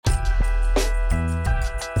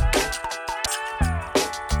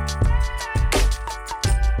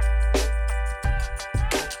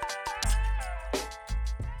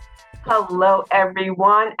Hello,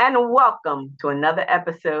 everyone, and welcome to another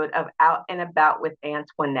episode of Out and About with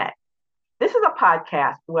Antoinette. This is a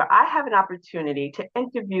podcast where I have an opportunity to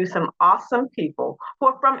interview some awesome people who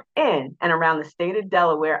are from in and around the state of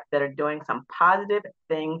Delaware that are doing some positive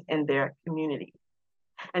things in their community.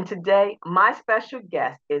 And today, my special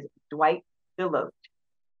guest is Dwight Deloach.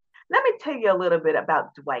 Let me tell you a little bit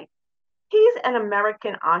about Dwight. He's an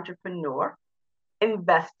American entrepreneur,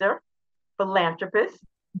 investor, philanthropist,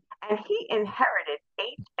 and he inherited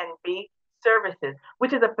H&B Services,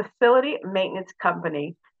 which is a facility maintenance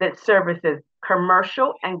company that services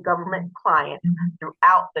commercial and government clients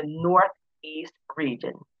throughout the Northeast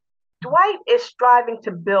region. Dwight is striving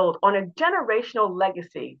to build on a generational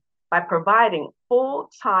legacy by providing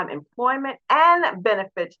full-time employment and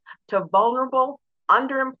benefits to vulnerable,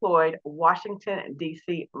 underemployed Washington,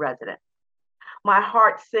 D.C. residents. My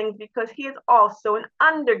heart sings because he is also an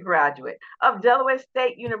undergraduate of Delaware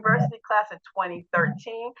State University class of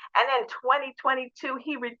 2013. And in 2022,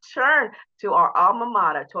 he returned to our alma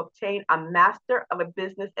mater to obtain a Master of a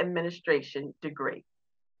Business Administration degree.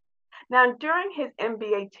 Now, during his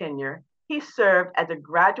MBA tenure, he served as a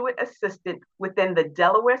graduate assistant within the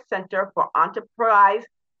Delaware Center for Enterprise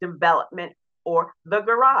Development, or the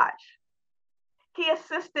Garage. He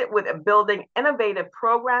assisted with building innovative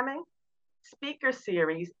programming, speaker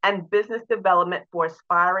series, and business development for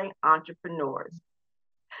aspiring entrepreneurs.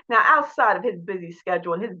 Now, outside of his busy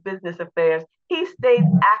schedule and his business affairs, he stays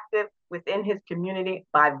active within his community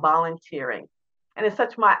by volunteering. And it's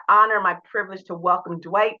such my honor, my privilege to welcome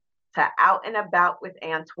Dwight to Out and About with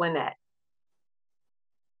Antoinette.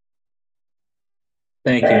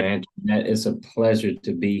 Thank you, Antoinette. It's a pleasure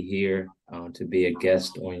to be here, to be a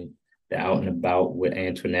guest on the Out and About with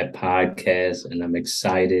Antoinette podcast, and I'm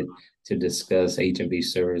excited to discuss H&B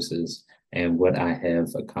Services and what I have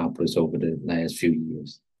accomplished over the last few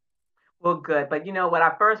years. Well, good. But you know what?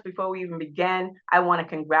 Before we even begin, I want to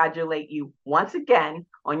congratulate you once again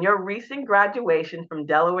on your recent graduation from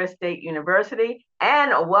Delaware State University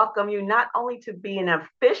and welcome you not only to be an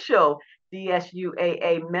official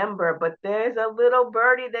DSUAA member, but there's a little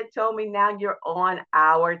birdie that told me now you're on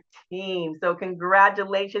our team. So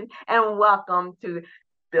congratulations and welcome to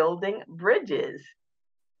Building Bridges.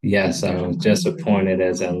 Yes, I was just appointed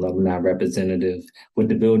as an alumni representative with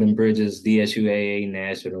the Building Bridges DSUAA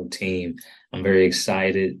national team. I'm very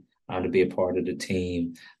excited to be a part of the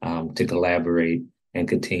team, to collaborate and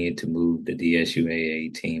continue to move the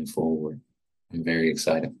DSUAA team forward. I'm very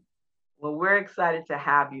excited. Well, we're excited to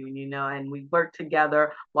have you, and we worked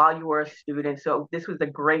together while you were a student. So this was a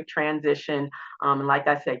great transition. And like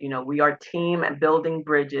I said, we are team at Building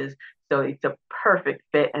Bridges. So it's a perfect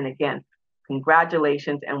fit. And again,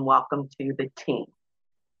 congratulations and welcome to the team.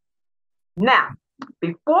 Now,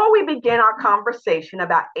 before we begin our conversation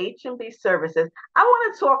about H&B Services, I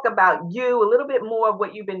want to talk about you, a little bit more of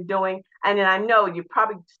what you've been doing. And then I know you're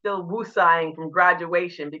probably still woosahing from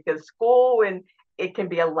graduation because school and it can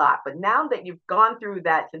be a lot. But now that you've gone through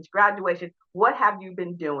that since graduation, what have you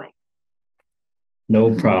been doing?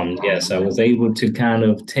 No problem. Yes, I was able to kind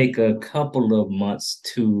of take a couple of months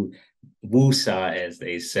to woosah, as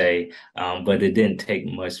they say, but it didn't take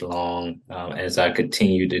much long as I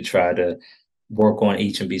continued to try to work on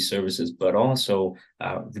H&B Services, but also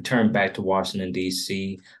return back to Washington,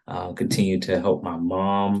 D.C., continue to help my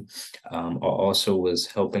mom. I also was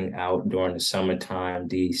helping out during the summertime.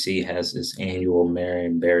 D.C. has this annual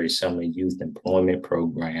Marion Barry Summer Youth Employment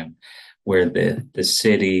Program where the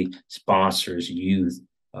city sponsors youth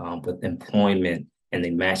with employment and they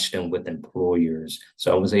match them with employers.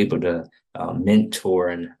 So I was able to mentor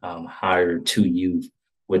and hire 2 youth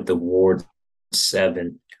with the Ward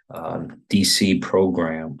 7 DC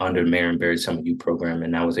program under Marion Barry Summer Youth Program.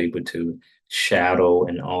 And I was able to shadow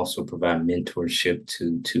and also provide mentorship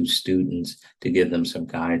to 2 students to give them some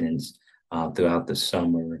guidance throughout the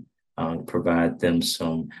summer, provide them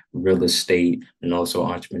some real estate and also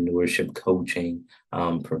entrepreneurship coaching,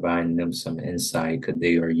 providing them some insight because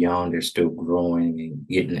they are young, they're still growing and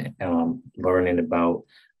getting, learning about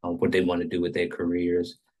what they want to do with their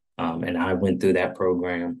careers. And I went through that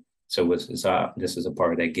program. So this is a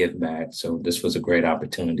part of that give back. So this was a great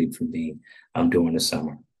opportunity for me during the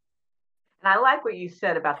summer. And I like what you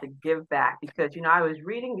said about the give back because, I was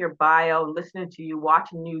reading your bio, listening to you,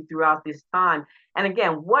 watching you throughout this time. And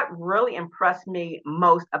again, what really impressed me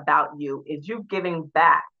most about you is you giving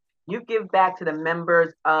back. You give back to the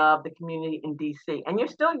members of the community in DC, and you're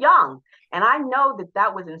still young. And I know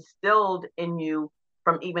that was instilled in you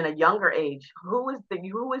from even a younger age. Who is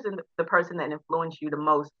the person that influenced you the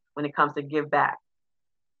most when it comes to give back?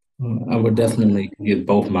 I would definitely give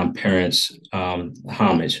both my parents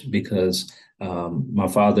homage because my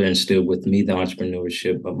father instilled with me the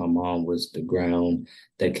entrepreneurship, but my mom was the ground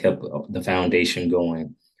that kept the foundation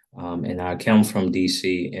going. And I come from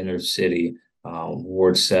DC, inner city,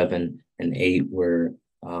 Ward 7 and 8, where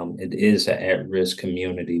it is an at-risk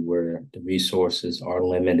community where the resources are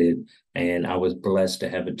limited. And I was blessed to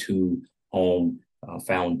have a two-home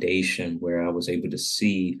foundation where I was able to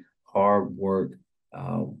see hard work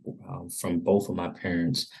uh, from both of my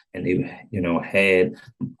parents, and they, had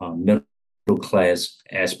middle class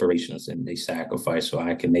aspirations, and they sacrificed so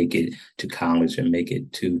I can make it to college and make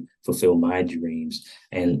it to fulfill my dreams.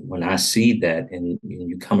 And when I see that, and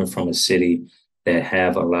you coming from a city that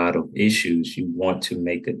have a lot of issues, you want to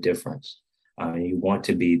make a difference. You want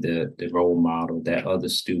to be the role model that other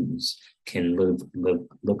students can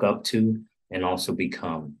look up to and also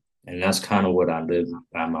become. And that's kind of what I live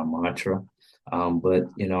by my mantra. But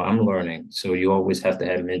I'm learning. So you always have to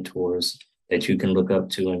have mentors that you can look up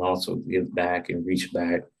to and also give back and reach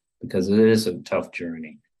back because it is a tough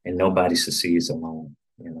journey and nobody succeeds alone.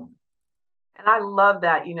 And I love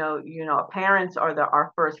that, parents are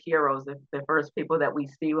our first heroes, the first people that we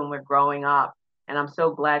see when we're growing up. And I'm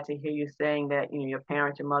so glad to hear you saying that, your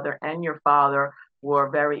parents, your mother and your father were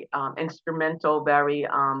very instrumental, very,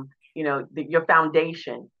 your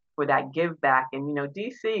foundation for that give back. And,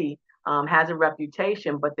 DC has a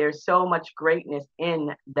reputation, but there's so much greatness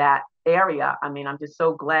in that area. I mean, I'm just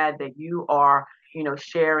so glad that you are,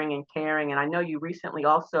 sharing and caring. And I know you recently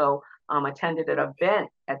also attended an event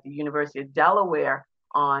at the University of Delaware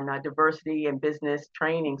on diversity and business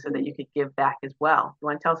training so that you could give back as well. You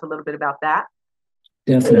want to tell us a little bit about that?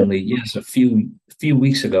 Definitely, yes. A few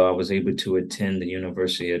weeks ago, I was able to attend the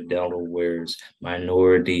University of Delaware's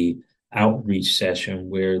minority outreach session,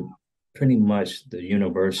 where pretty much the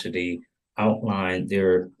university outlined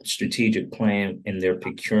their strategic plan and their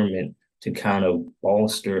procurement to kind of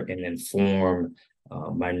bolster and inform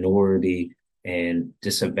minority and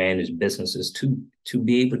disadvantaged businesses to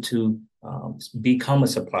be able to become a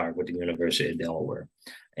supplier with the University of Delaware,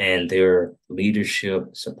 and their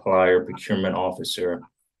leadership supplier procurement officer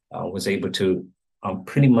was able to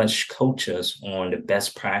pretty much coach us on the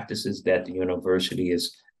best practices that the university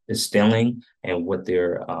is instilling and what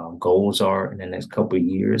their goals are in the next couple of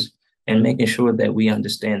years, and making sure that we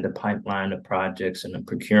understand the pipeline of projects and the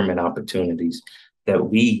procurement opportunities that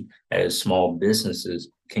we as small businesses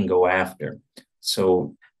can go after.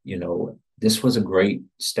 So, this was a great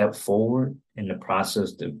step forward in the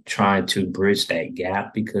process of trying to bridge that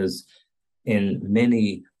gap because in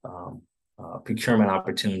many procurement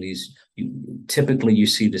opportunities, typically you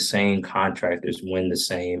see the same contractors win the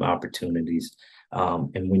same opportunities.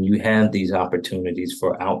 And when you have these opportunities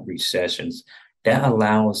for outreach sessions, that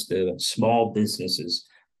allows the small businesses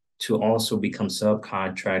to also become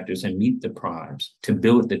subcontractors and meet the primes to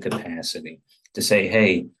build the capacity to say,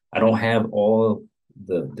 hey, I don't have all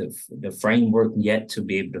the framework yet to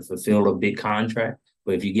be able to fulfill a big contract.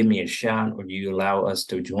 But if you give me a shot or you allow us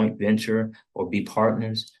to joint venture or be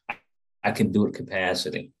partners, I can build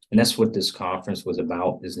capacity. And that's what this conference was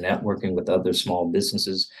about, is networking with other small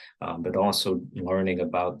businesses, but also learning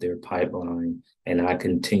about their pipeline. And I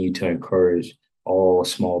continue to encourage all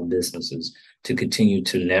small businesses to continue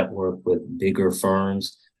to network with bigger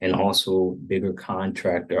firms and also bigger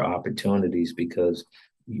contractor opportunities because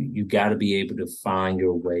you got to be able to find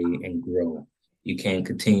your way and grow. You can't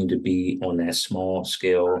continue to be on that small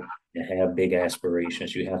scale and have big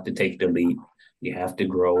aspirations. You have to take the leap. You have to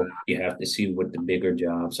grow. You have to see what the bigger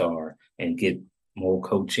jobs are and get more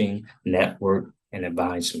coaching, network, and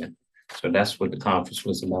advisement. So that's what the conference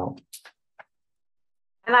was about.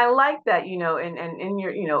 And I like that, and in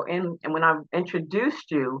your, and when I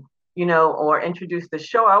introduced you, or introduced the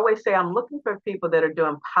show, I always say I'm looking for people that are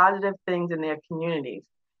doing positive things in their communities.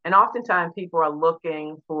 And oftentimes people are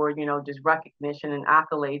looking for, just recognition and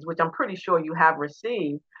accolades, which I'm pretty sure you have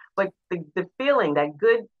received. But the feeling, that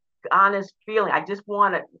good, honest feeling, I just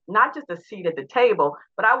want to, not just a seat at the table,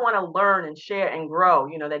 but I want to learn and share and grow,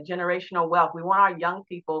 that generational wealth. We want our young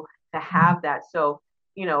people to have that. So,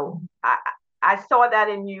 I saw that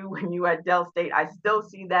in you when you were at Dell State. I still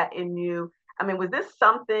see that in you. I mean, was this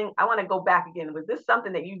something? I want to go back again. Was this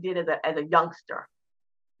something that you did as a youngster?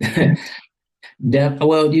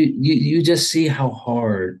 Well, you just see how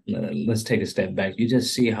hard. Let's take a step back. You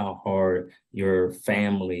just see how hard your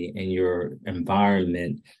family and your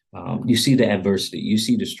environment. You see the adversity. You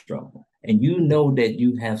see the struggle, and you know that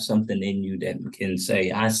you have something in you that can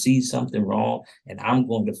say, "I see something wrong, and I'm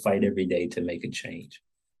going to fight every day to make a change."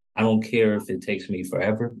 I don't care if it takes me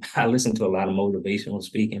forever. I listen to a lot of motivational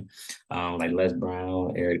speaking, like Les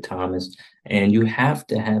Brown, Eric Thomas, and you have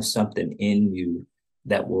to have something in you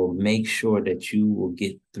that will make sure that you will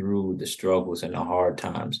get through the struggles and the hard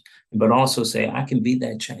times, but also say, I can be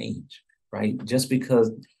that change, right? Just because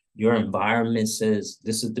your environment says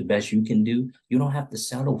this is the best you can do, you don't have to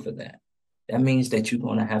settle for that. That means that you're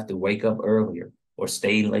going to have to wake up earlier or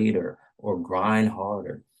stay later or grind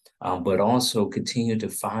harder, but also continue to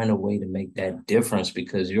find a way to make that difference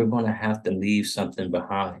because you're going to have to leave something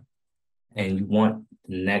behind. And you want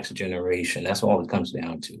the next generation, that's all it comes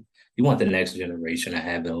down to. You want the next generation to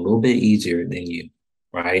have it a little bit easier than you,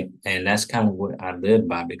 right? And that's kind of what I live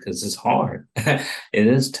by because it's hard. It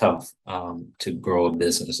is tough to grow a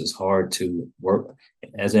business. It's hard to work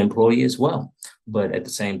as an employee as well. But at the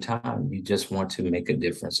same time, you just want to make a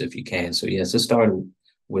difference if you can. So yes, it started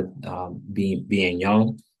with being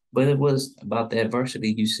young, but it was about the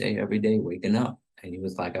adversity you say every day, waking up. And he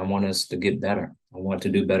was like, I want us to get better. I want to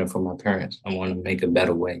do better for my parents. I want to make a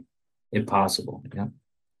better way, if possible. Yeah.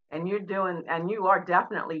 And you are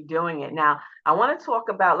definitely doing it. Now, I want to talk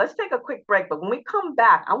about, let's take a quick break, but when we come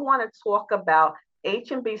back, I want to talk about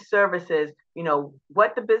H&B Services,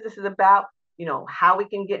 what the business is about, how we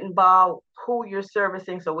can get involved, who you're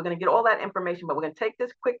servicing. So we're going to get all that information, but we're going to take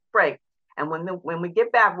this quick break. And when we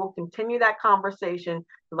get back, we'll continue that conversation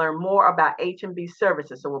to learn more about H&B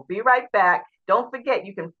Services. So we'll be right back. Don't forget,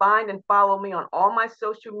 you can find and follow me on all my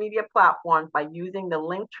social media platforms by using the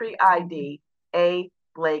Linktree ID A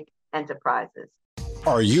Blake Enterprises.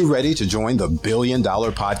 Are you ready to join the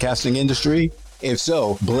billion-dollar podcasting industry? If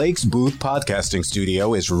so, Blake's Booth Podcasting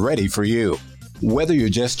Studio is ready for you. Whether you're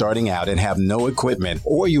just starting out and have no equipment,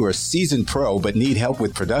 or you're a seasoned pro but need help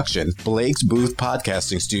with production, Blake's Booth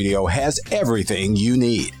Podcasting Studio has everything you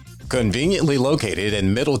need. Conveniently located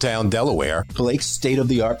in Middletown, Delaware, Blake's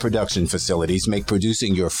state-of-the-art production facilities make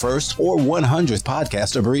producing your first or 100th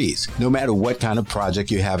podcast a breeze. No matter what kind of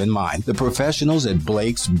project you have in mind, the professionals at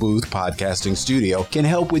Blake's Booth Podcasting Studio can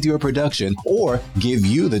help with your production or give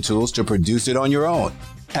you the tools to produce it on your own.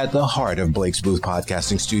 At the heart of Blake's Booth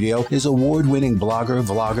Podcasting Studio is award-winning blogger,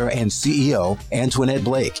 vlogger, and CEO Antoinette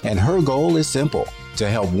Blake, and her goal is simple: to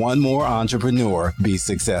help one more entrepreneur be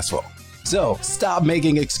successful. So stop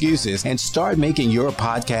making excuses and start making your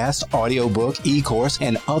podcast, audiobook, e-course,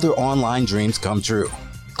 and other online dreams come true.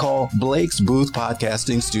 Call Blake's Booth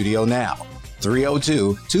Podcasting Studio now.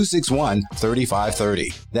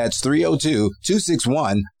 302-261-3530. That's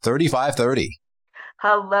 302-261-3530.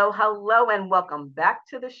 Hello, and welcome back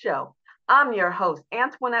to the show. I'm your host,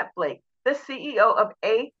 Antoinette Blake, the CEO of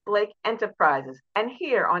A. Blake Enterprises. And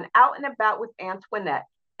here on Out and About with Antoinette,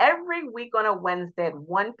 every week on a Wednesday at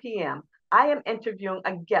 1 p.m., I am interviewing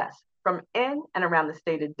a guest from in and around the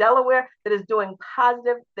state of Delaware that is doing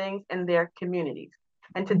positive things in their communities.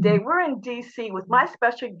 And today we're in DC with my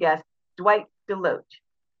special guest, Dwight Deloach.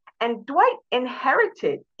 And Dwight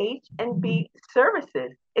inherited H&B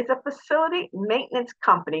Services. It's a facility maintenance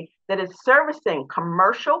company that is servicing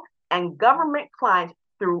commercial and government clients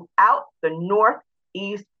throughout the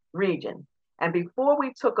Northeast region. And before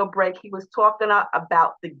we took a break, he was talking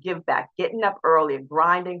about the give back, getting up earlier,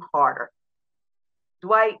 grinding harder.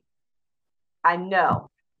 Dwight, I know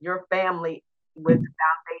your family was the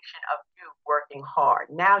foundation of you working hard.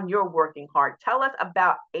 Now you're working hard. Tell us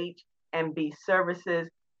about H&B Services,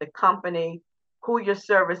 the company, who you're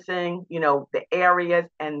servicing, the areas,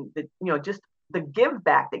 and just the give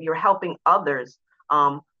back that you're helping others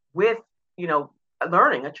with,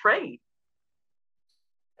 learning a trade.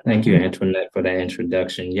 Thank you, Antoinette, for that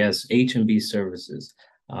introduction. Yes, H&B Services,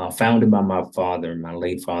 founded by my father, my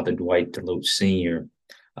late father, Dwight Deloach Sr.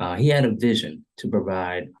 He had a vision to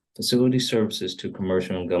provide facility services to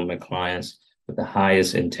commercial and government clients with the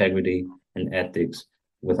highest integrity and ethics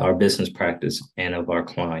with our business practice and of our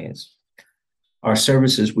clients. Our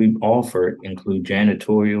services we offer include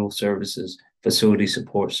janitorial services, facility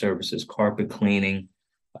support services, carpet cleaning,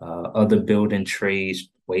 other building trades,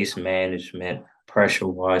 waste management, pressure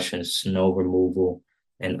washing, snow removal,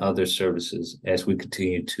 and other services as we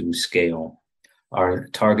continue to scale. Our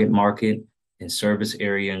target market and service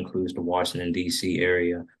area includes the Washington, D.C.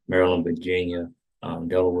 area, Maryland, Virginia,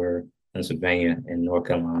 Delaware, Pennsylvania, and North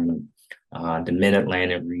Carolina. The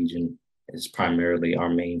Mid-Atlantic region is primarily our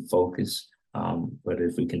main focus, but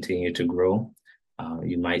if we continue to grow,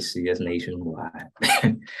 you might see us nationwide.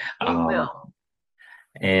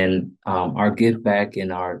 And our give back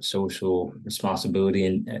and our social responsibility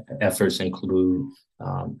and efforts include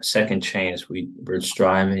Second Chance. We're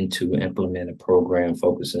striving to implement a program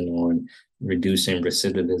focusing on reducing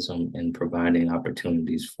recidivism and providing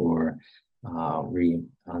opportunities for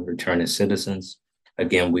returning citizens.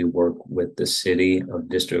 Again, we work with the City of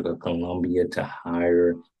District of Columbia to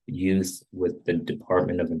hire youth with the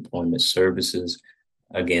Department of Employment Services,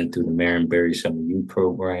 again, through the Marion Barry Summer Youth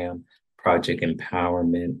Program, Project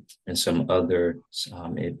Empowerment, and some other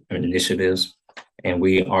initiatives. And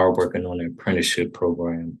we are working on an apprenticeship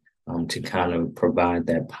program to kind of provide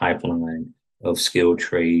that pipeline of skilled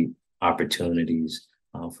trade opportunities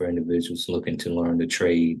for individuals looking to learn the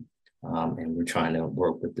trade. And we're trying to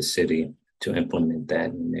work with the city to implement that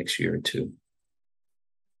in the next year or two.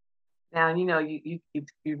 Now, you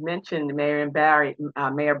mentioned Mayor Barry.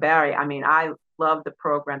 I mean, I love the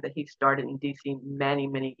program that he started in DC.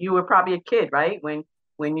 Many. You were probably a kid, right?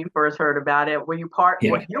 When you first heard about it, were you part?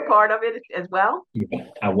 Yeah. Were you part of it as well? Yeah,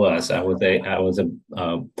 I was a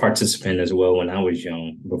participant as well when I was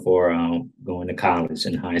young, before going to college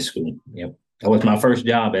and high school. Yep. That was my first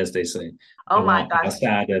job, as they say. Oh my gosh.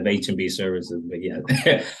 Outside of H&B services, but yeah,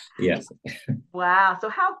 yes. Wow. So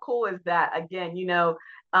how cool is that? Again,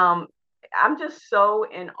 I'm just so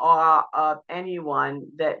in awe of anyone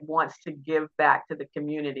that wants to give back to the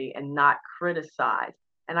community and not criticize.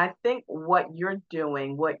 And I think what you're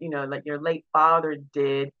doing, what, like your late father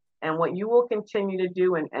did, and what you will continue to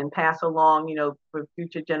do and pass along, for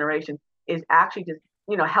future generations, is actually just,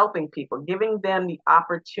 helping people, giving them the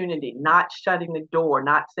opportunity, not shutting the door,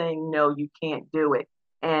 not saying, no, you can't do it.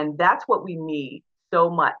 And that's what we need so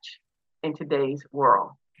much in today's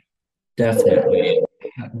world. Definitely.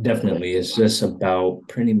 It's just about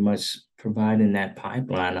pretty much providing that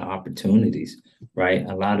pipeline of opportunities, right?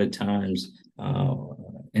 A lot of times,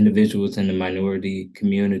 individuals in the minority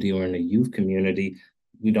community or in the youth community,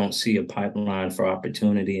 we don't see a pipeline for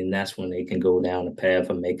opportunity, and that's when they can go down the path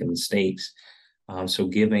of making mistakes. So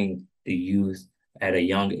giving the youth at a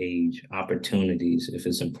young age opportunities, if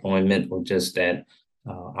it's employment or just that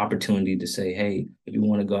opportunity to say, hey, if you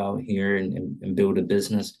want to go out here and build a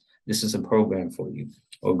business, this is a program for you.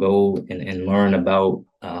 Or go and learn about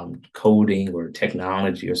coding or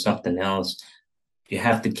technology or something else. You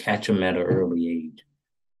have to catch them at an early age.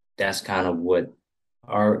 That's kind of what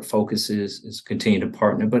our focus is continue to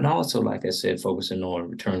partner, but also, like I said, focusing on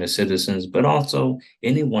returning citizens, but also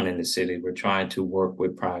anyone in the city. We're trying to work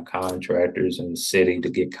with prime contractors in the city to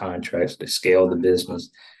get contracts to scale the business.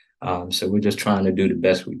 So we're just trying to do the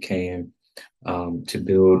best we can to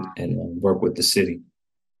build and work with the city.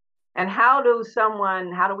 And how do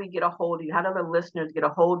we get a hold of you? How do the listeners get a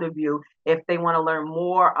hold of you if they want to learn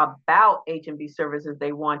more about H&B services,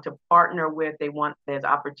 they want to partner with, there's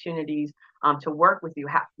opportunities to work with you?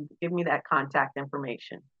 Give me that contact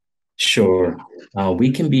information. Sure. We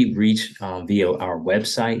can be reached via our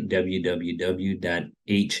website,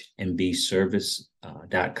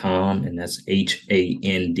 www.handbservice.com, and that's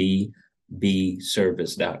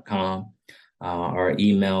handbservice.com. Our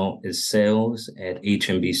email is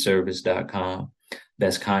sales@handbservice.com.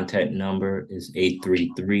 Best contact number is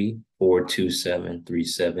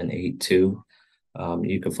 833-427-3782.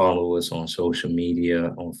 You can follow us on social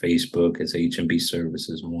media, on Facebook as H&B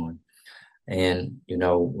Services One. And,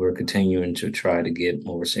 we're continuing to try to get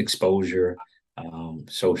more exposure,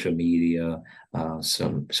 social media,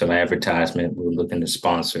 some advertisement. We're looking to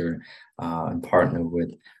sponsor and partner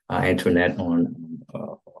with Antoinette on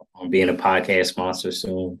being a podcast sponsor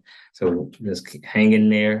soon. So just hang in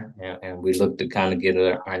there, and we look to kind of get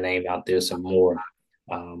our name out there some more,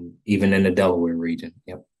 even in the Delaware region.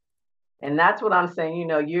 Yep. And that's what I'm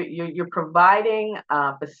saying. You're providing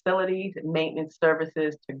facilities, maintenance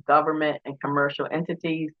services to government and commercial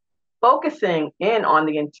entities, focusing in on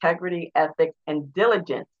the integrity, ethics, and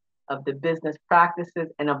diligence of the business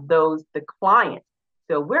practices and of the clients.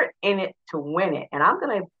 So we're in it to win it. And I'm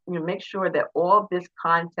going to make sure that all this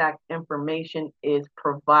contact information is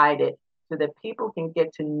provided so that people can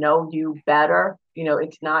get to know you better.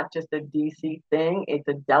 It's not just a DC thing. It's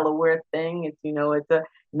a Delaware thing. It's a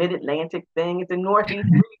Mid-Atlantic thing. It's a Northeast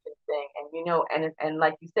region thing. And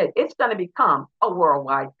like you said, it's going to become a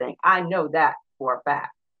worldwide thing. I know that for a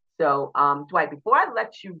fact. So, Dwight, before I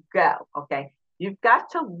let you go, okay, you've got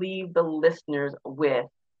to leave the listeners with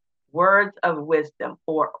words of wisdom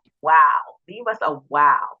or wow. Leave us a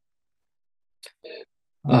wow.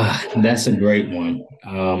 That's a great one.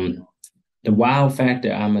 The wow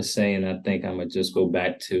factor, I'm going to say, and I think I'm going to just go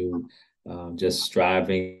back to just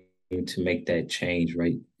striving to make that change,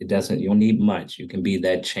 right? You don't need much. You can be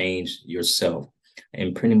that change yourself,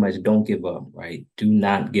 and pretty much don't give up, right? Do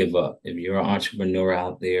not give up. If you're an entrepreneur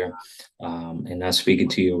out there, and I'm speaking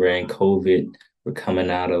to you, we're in COVID, we're coming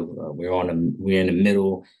out of, we're in the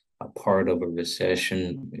middle, a part of a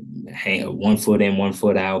recession, 1 foot in, 1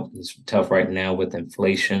 foot out. It's tough right now with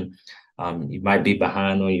inflation. You might be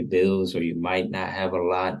behind on your bills, or you might not have a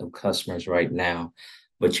lot of customers right now,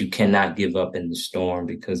 but you cannot give up in the storm,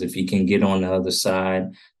 because if you can get on the other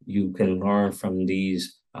side, you can learn from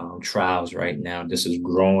these trials right now. This is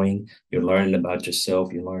growing. You're learning about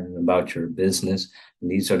yourself. You're learning about your business. And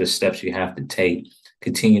these are the steps you have to take.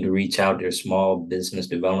 Continue to reach out. There's small business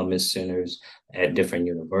development centers at different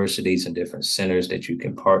universities and different centers that you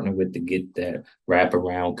can partner with to get that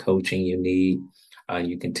wraparound coaching you need.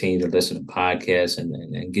 You continue to listen to podcasts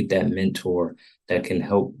and get that mentor that can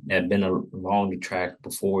help, that been along the track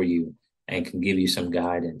before you and can give you some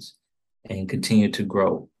guidance, and continue to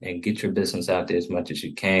grow and get your business out there as much as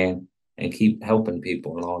you can and keep helping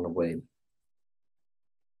people along the way.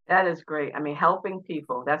 That is great. I mean, helping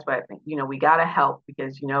people, that's what I think. We got to help,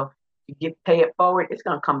 because, you pay it forward, it's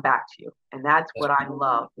going to come back to you. And that's what I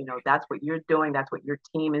love. That's what you're doing. That's what your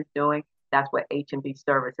team is doing. That's what H&B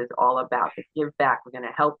Service is all about, to give back. We're going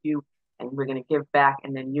to help you, and we're going to give back,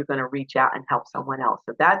 and then you're going to reach out and help someone else.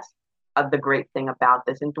 So that's the great thing about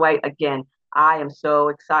this. And Dwight, again, I am so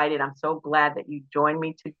excited. I'm so glad that you joined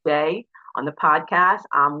me today on the podcast.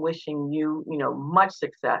 I'm wishing you, much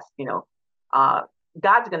success.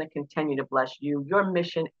 God's going to continue to bless you, your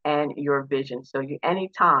mission, and your vision. So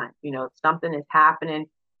anytime, something is happening,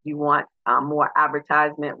 you want more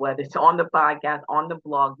advertisement, whether it's on the podcast, on the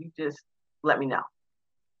blog, you just let me know.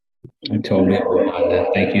 I totally agree.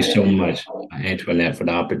 Thank you so much, Antoinette, for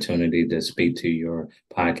the opportunity to speak to your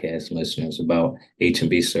podcast listeners about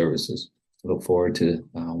H&B Services. Look forward to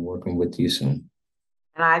working with you soon.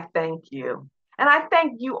 And I thank you. And I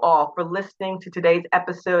thank you all for listening to today's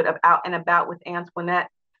episode of Out and About with Antoinette.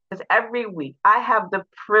 Because every week I have the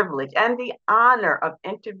privilege and the honor of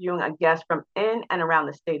interviewing a guest from in and around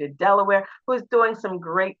the state of Delaware who is doing some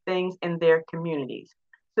great things in their communities.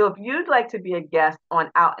 So if you'd like to be a guest on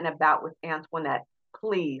Out and About with Antoinette,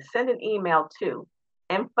 please send an email to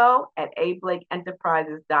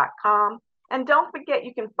info@ablakeenterprises.com. And don't forget,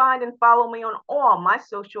 you can find and follow me on all my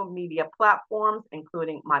social media platforms,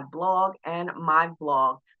 including my blog and my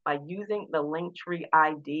blog, by using the Linktree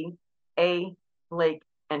ID, A Blake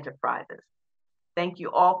Enterprises. Thank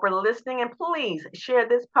you all for listening, and please share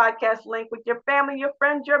this podcast link with your family, your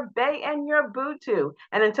friends, your bae, and your boo too.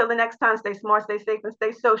 And until the next time, stay smart, stay safe, and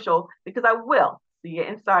stay social, because I will see you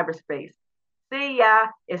in cyberspace. See ya.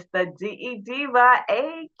 It's the DE Diva,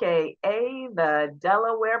 aka the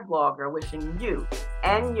Delaware blogger, wishing you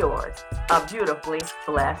and yours a beautifully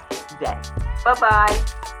blessed day.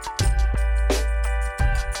 Bye-bye.